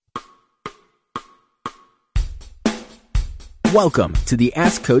Welcome to the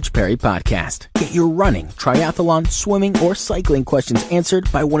Ask Coach Perry podcast. Get your running, triathlon, swimming, or cycling questions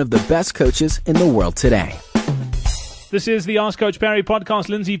answered by one of the best coaches in the world today. This is the Ask Coach Perry podcast.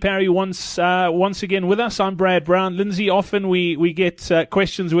 Lindsay Perry once again with us. I'm Brad Brown. Lindsay, often we get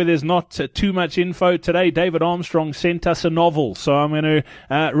questions where there's not too much info. Today, David Armstrong sent us a novel. So I'm going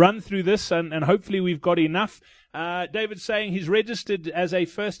to run through this and hopefully we've got enough. David's saying he's registered as a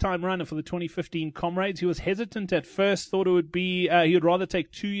first-time runner for the 2015 Comrades. He was hesitant at first, thought it would be, he would rather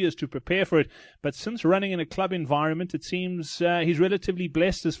take 2 years to prepare for it. But since running in a club environment, it seems he's relatively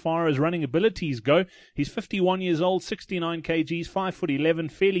blessed as far as running abilities go. He's 51 years old, 69 kgs,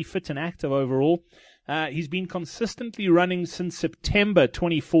 5'11", fairly fit and active overall. He's been consistently running since September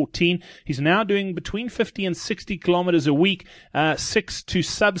 2014. He's now doing between 50 and 60 kilometers a week, 6 to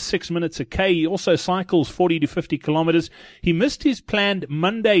sub 6 minutes a K. He also cycles 40 to 50 kilometers. He missed his planned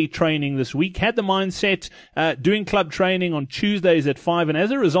Monday training this week, had the mindset doing club training on Tuesdays at 5, and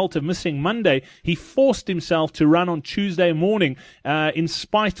as a result of missing Monday, he forced himself to run on Tuesday morning in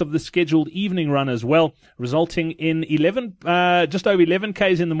spite of the scheduled evening run as well, resulting in just over 11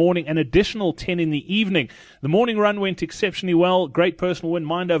 Ks in the morning, an additional 10 in the evening. The morning run went exceptionally well. Great personal win,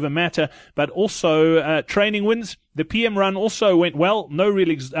 mind over matter, but also training wins. The PM run also went well. No real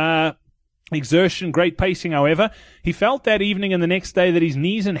exertion, great pacing, however. He felt that evening and the next day that his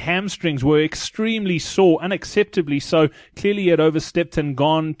knees and hamstrings were extremely sore, unacceptably so. Clearly he had overstepped and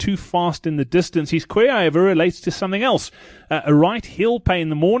gone too fast in the distance. His query, however, relates to something else. A right heel pain in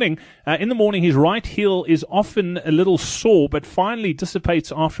the morning. In the morning, his right heel is often a little sore, but finally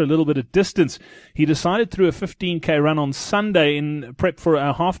dissipates after a little bit of distance. He decided through a 15K run on Sunday in prep for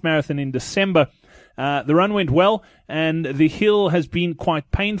a half marathon in December. The run went well, and the heel has been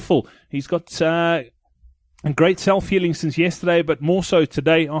quite painful. He's got great self-healing since yesterday, but more so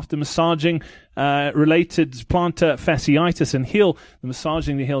today after massaging related plantar fasciitis and heel. The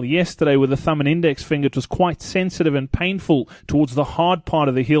massaging the heel yesterday with the thumb and index finger, it was quite sensitive and painful towards the hard part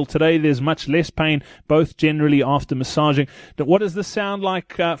of the heel. Today there's much less pain, both generally after massaging. Now, what does this sound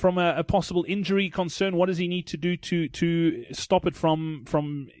like from a possible injury concern? What does he need to do to stop it from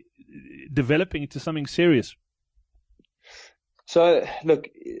developing into something serious? So, look,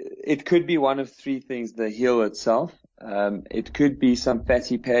 it could be one of three things: the heel itself. It could be some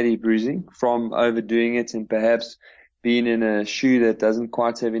fatty paddy bruising from overdoing it and perhaps being in a shoe that doesn't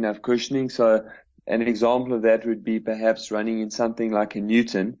quite have enough cushioning. So an example of that would be perhaps running in something like a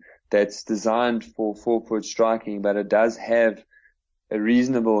Newton that's designed for forefoot striking, but it does have a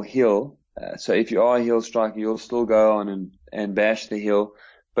reasonable heel. So if you are a heel striker, you'll still go on and bash the heel.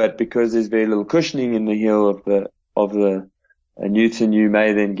 But because there's very little cushioning in the heel of the Newton, you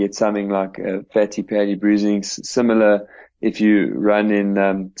may then get something like fatty paddy bruising. Similar if you run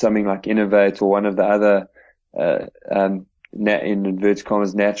in something like Innovate or one of the other in inverted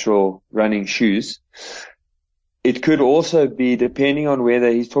commas natural running shoes. It could also be, depending on whether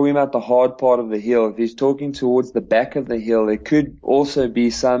he's talking about the hard part of the heel. If he's talking towards the back of the heel, there could also be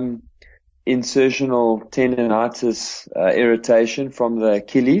some insertional tendonitis irritation from the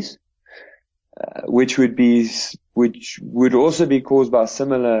Achilles, which would also be caused by a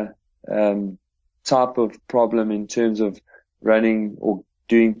similar type of problem in terms of running or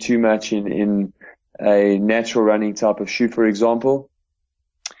doing too much in a natural running type of shoe, for example.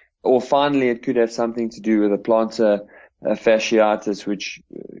 Or finally, it could have something to do with a plantar fasciitis, which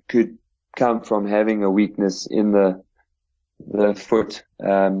could come from having a weakness in the foot,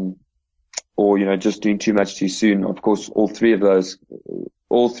 or, just doing too much too soon. Of course, all three of those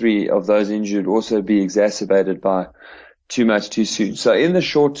injured also be exacerbated by too much too soon. So in the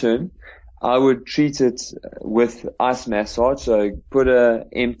short term, I would treat it with ice massage. So put a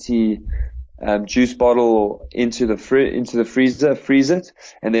empty juice bottle into the freezer, freeze it,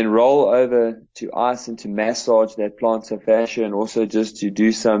 and then roll over to ice and to massage that plantar fascia, and also just to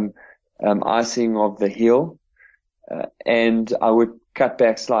do some icing of the heel. And I would cut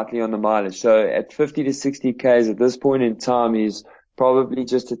back slightly on the mileage. So at 50 to 60 Ks at this point in time, he's probably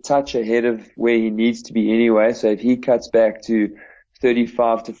just a touch ahead of where he needs to be anyway. So if he cuts back to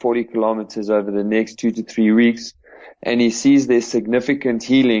 35 to 40 kilometers over the next 2 to 3 weeks, and he sees there's significant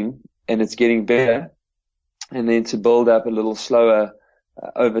healing and it's getting better, and then to build up a little slower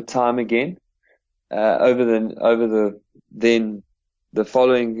over time again, over the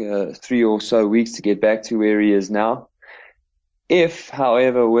following 3 or so weeks to get back to where he is now. If,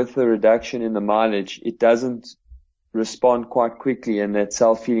 however, with the reduction in the mileage, it doesn't respond quite quickly and that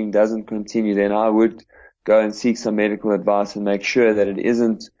self-healing doesn't continue, then I would go and seek some medical advice and make sure that it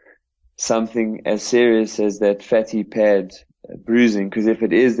isn't something as serious as that fatty pad bruising, because if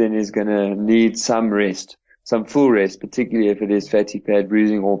it is, then he's going to need some rest some full rest, particularly if it is fatty pad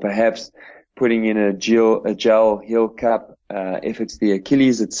bruising, or perhaps putting in a gel heel cup. If it's the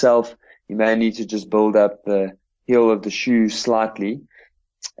Achilles itself, you may need to just build up the heel of the shoe slightly.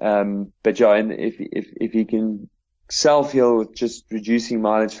 But yeah, and if you can self-heal with just reducing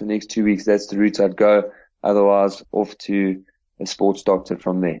mileage for the next 2 weeks, that's the route I'd go. Otherwise, off to a sports doctor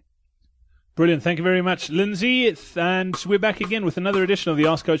from there. Brilliant. Thank you very much, Lindsay. And we're back again with another edition of the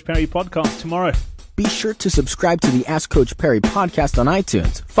Ask Coach Parry podcast tomorrow. Be sure to subscribe to the Ask Coach Parry podcast on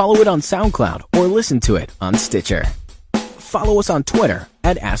iTunes, follow it on SoundCloud, or listen to it on Stitcher. Follow us on Twitter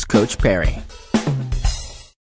at Ask Coach Parry.